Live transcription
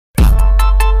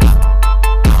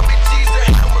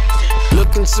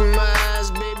in my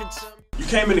eyes, baby, tell me. You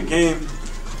came in the game,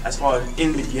 as far as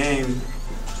in the game,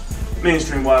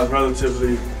 mainstream-wise,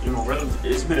 relatively, you know,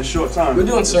 it's been a short time. We're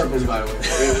doing circles, by the way.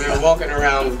 We're walking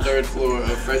around the 3rd floor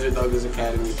of Frederick Douglass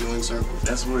Academy doing circles.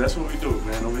 That's what we do,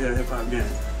 man, over here at Hip Hop Game.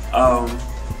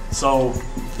 So,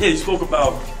 yeah, you spoke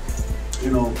about, you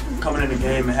know, coming in the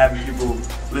game and having people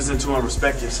listen to and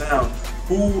respect your sound.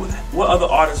 What other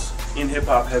artists in hip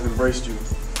hop have embraced you?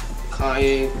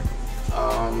 Kanye.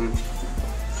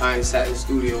 Kanye sat in the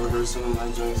studio and heard some of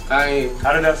my joints. Kanye.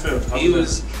 How did that feel?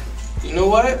 You know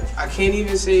what? I can't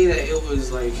even say that it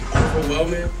was like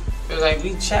overwhelming. But like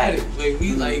we chatted. Like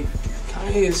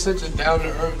Kanye is such a down to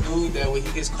earth dude that when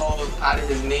he gets called out of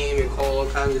his name and called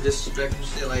all kinds of disrespectful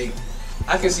shit, like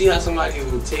I can see how somebody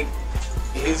would take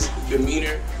his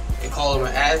demeanor and call him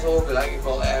an asshole, because I get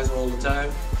called an asshole all the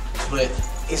time. But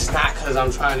it's not because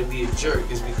I'm trying to be a jerk.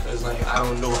 It's because like I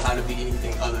don't know how to be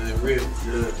anything other than real.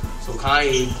 Yeah. So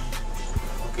Kanye,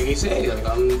 what can you say? Like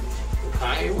I'm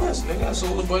Kanye West, nigga. I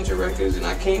sold a bunch of records and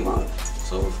I came up.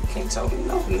 So if you can't tell me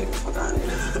nothing, nigga, fuck out of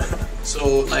here.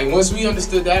 So like once we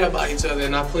understood that about each other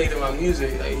and I played him my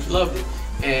music, like he loved it.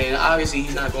 And obviously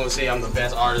he's not gonna say I'm the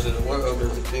best artist in the world,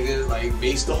 because the thing is, like,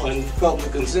 based on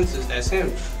public consensus, that's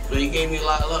him. But he gave me a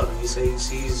lot of love. He said he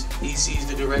sees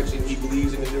the direction, he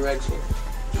believes in the direction.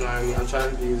 You know what I mean? I'm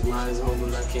trying to be as humble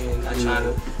as I can. I'm trying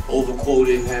to overquote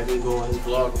it and have him go on his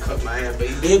blog and cut my ass. But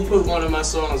he did put one of my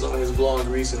songs on his blog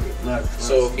recently. Nice.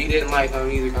 So if he didn't like my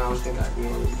music, I don't think I'd be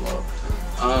on his blog.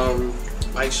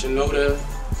 Mike Shinoda,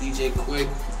 DJ Quick,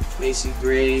 Macy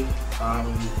Gray,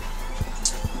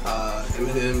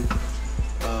 Eminem,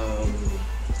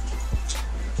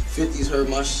 50's heard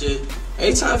my shit.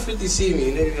 Anytime 50 see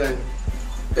me, they be like,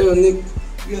 "Hey, Nick,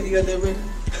 you got that record?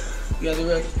 You got the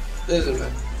record? Listen,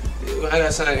 man, when I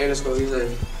got signed to Interscope, he's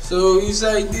like, so you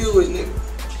said you deal with nigga?"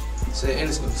 I said,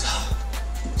 "Interscope,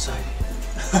 sorry."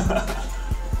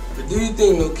 But do you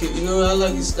think, little kid? You know, I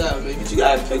like your style, man. But you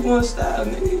gotta pick one style,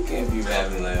 nigga. You can't be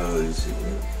rapping like all this shit,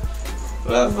 man.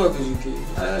 But I fuck with you, kid.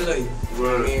 I like you.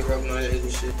 Right. He ain't rubbing my head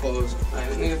and shit. Pause. Like,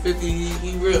 nigga 50,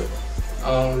 he real.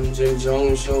 Jim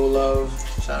Jones, show love.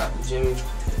 Shout out to Jimmy.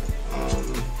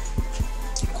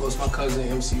 Of course, my cousin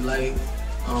MC Light.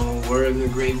 Word in the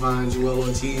Grapevine, Joel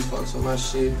Ortiz fucks with my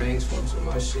shit. Banks fucks with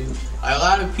my shit. A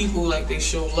lot of people, like, they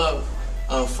show love.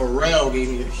 Pharrell gave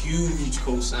me a huge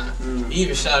cosign. He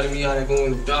even shouted me out at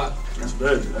Going to Doc. That's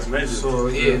good. That's major. So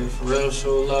yeah, Pharrell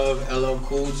show love. LL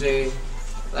Cool J.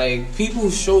 Like, people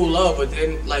show love, but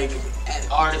then, like, as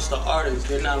artist to artist,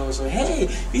 they're not on some, hey,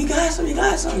 you got something,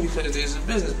 because there's a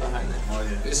business behind that. Oh,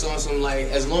 yeah. It's on some,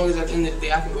 like, as long as at the end of the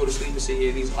day I can go to sleep and say,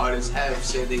 yeah, these artists have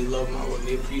said they love my work,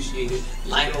 they appreciate it.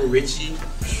 Lionel Richie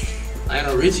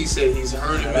said he's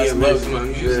heard of me and loves my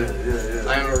music. Yeah.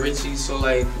 Lionel Richie, so,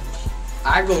 like,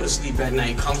 I go to sleep at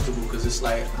night comfortable, because it's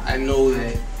like, I know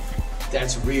that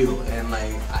that's real, and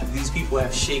like these people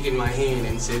have shaken my hand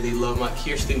and said they love my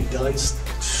Kirsten Dunst.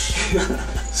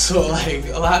 So like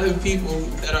a lot of people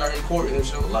that are important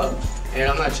show love, and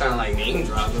I'm not trying to like name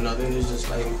drop or nothing. It's just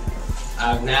like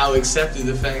I've now accepted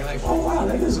the fact, like, oh wow,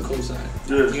 that is a cosign.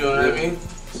 Yeah, you know what I mean?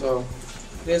 So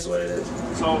that's what it is.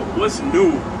 So what's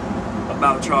new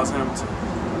about Charles Hamilton?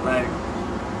 Like,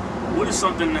 what is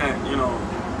something that you know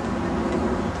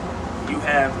you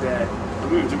have that?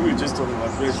 We were just talking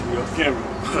about basically off camera,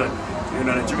 but you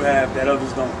know that you have that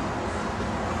others don't.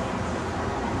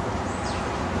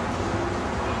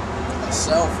 A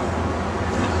cell phone.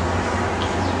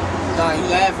 Nah, you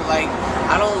laughing like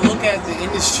I don't look at the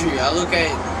industry. I look at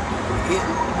it.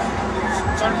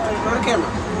 Turn the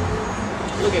camera.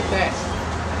 Look at that.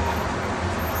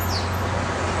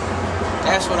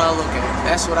 That's what I look at.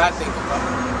 That's what I think about.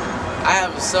 I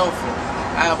have a cell phone.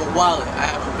 I have a wallet. I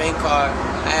have a bank card.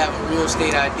 I have a real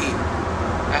estate ID.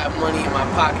 I have money in my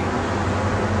pocket.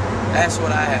 That's what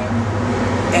I have.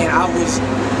 And I was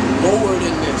lower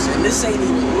than this. And this ain't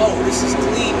even low. This is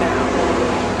clean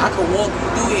now. I can walk you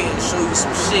through here and show you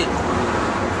some shit.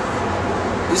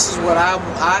 This is what I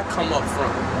come up from.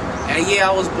 And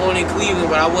yeah, I was born in Cleveland,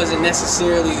 but I wasn't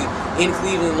necessarily in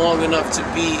Cleveland long enough to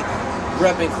be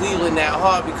repping Cleveland that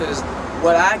hard, because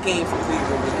what I gained from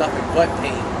Cleveland was nothing but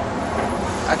pain.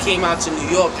 I came out to New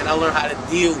York and I learned how to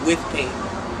deal with pain.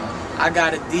 I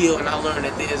got a deal and I learned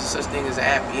that there's such thing as a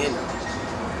happy ending.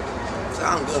 So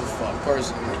I don't give a fuck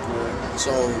personally.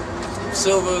 So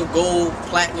silver, gold,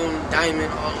 platinum,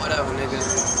 diamond, or whatever, nigga,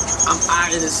 I'm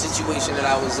out of the situation that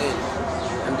I was in.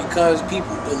 And because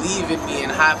people believe in me in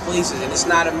high places, and it's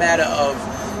not a matter of,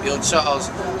 yo, Charles,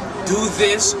 do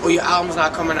this or your album's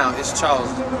not coming out. It's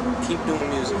Charles, keep doing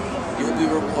music. You'll be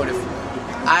rewarded for it.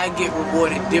 I get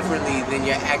rewarded differently than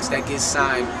your ex that gets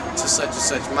signed to such and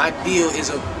such. My deal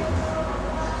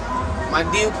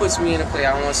puts me in a place.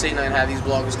 I don't want to say nothing, have these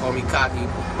bloggers call me cocky.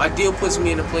 My deal puts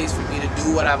me in a place for me to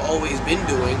do what I've always been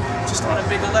doing, just on a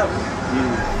bigger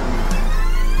level.